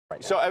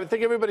So I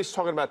think everybody's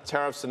talking about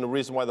tariffs, and the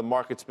reason why the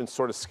market's been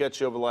sort of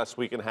sketchy over the last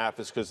week and a half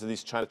is because of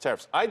these China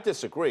tariffs. I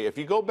disagree. If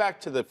you go back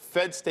to the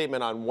Fed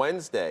statement on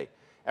Wednesday,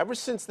 ever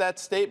since that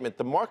statement,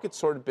 the market's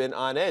sort of been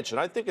on edge, and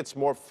I think it's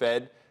more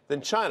Fed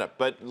than China.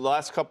 But the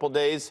last couple of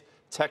days,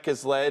 tech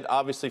has led.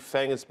 Obviously,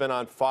 Feng has been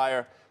on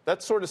fire.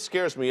 That sort of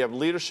scares me. You have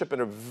leadership in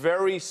a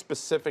very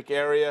specific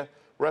area.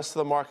 Rest of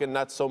the market,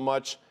 not so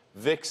much.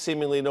 VIX,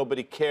 seemingly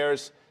nobody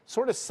cares.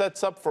 Sort of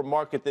sets up for a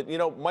market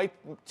that, might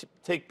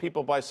take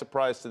people by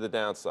surprise to the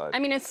downside. I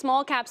mean, it's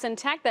small caps and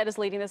tech that is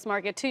leading this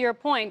market. To your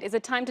point, is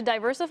it time to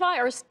diversify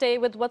or stay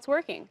with what's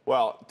working?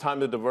 Well, time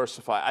to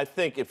diversify. I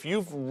think if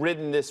you've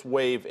ridden this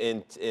wave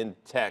in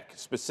tech,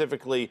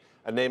 specifically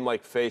a name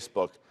like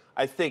Facebook,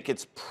 I think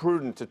it's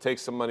prudent to take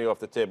some money off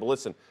the table.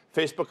 Listen,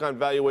 Facebook on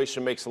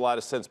valuation makes a lot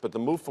of sense, but the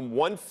move from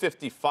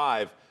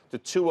 155 to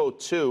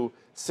 202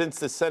 since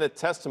the Senate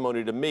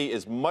testimony, to me,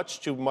 is much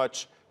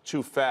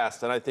too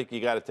fast, and I think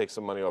you got to take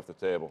some money off the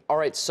table. All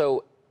right,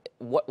 so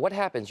what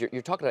happens?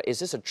 You're talking about, is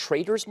this a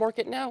trader's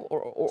market now?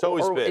 It's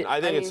always been. I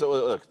think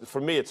look,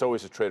 for me, it's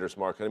always a trader's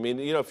market. I mean,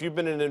 if you've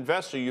been an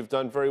investor, you've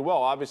done very well.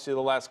 Obviously,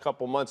 the last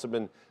couple months have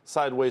been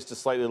sideways to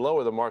slightly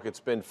lower. The market's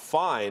been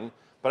fine,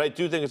 but I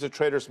do think it's a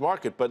trader's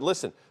market. But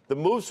listen, the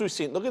moves we've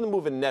seen, look at the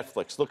move in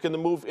Netflix, look at the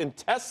move in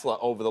Tesla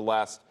over the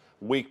last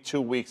week, 2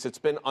 weeks. It's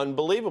been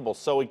unbelievable.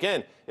 So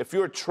again, if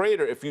you're a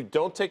trader, if you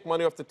don't take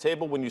money off the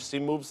table when you see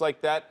moves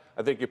like that,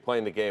 I think you're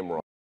playing the game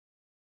wrong.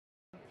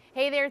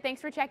 Hey there,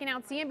 thanks for checking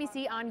out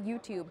CNBC on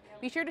YouTube.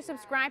 Be sure to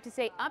subscribe to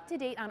stay up to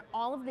date on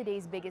all of the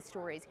day's biggest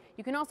stories.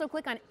 You can also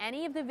click on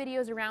any of the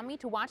videos around me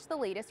to watch the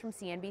latest from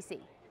CNBC.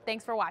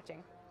 Thanks for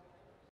watching.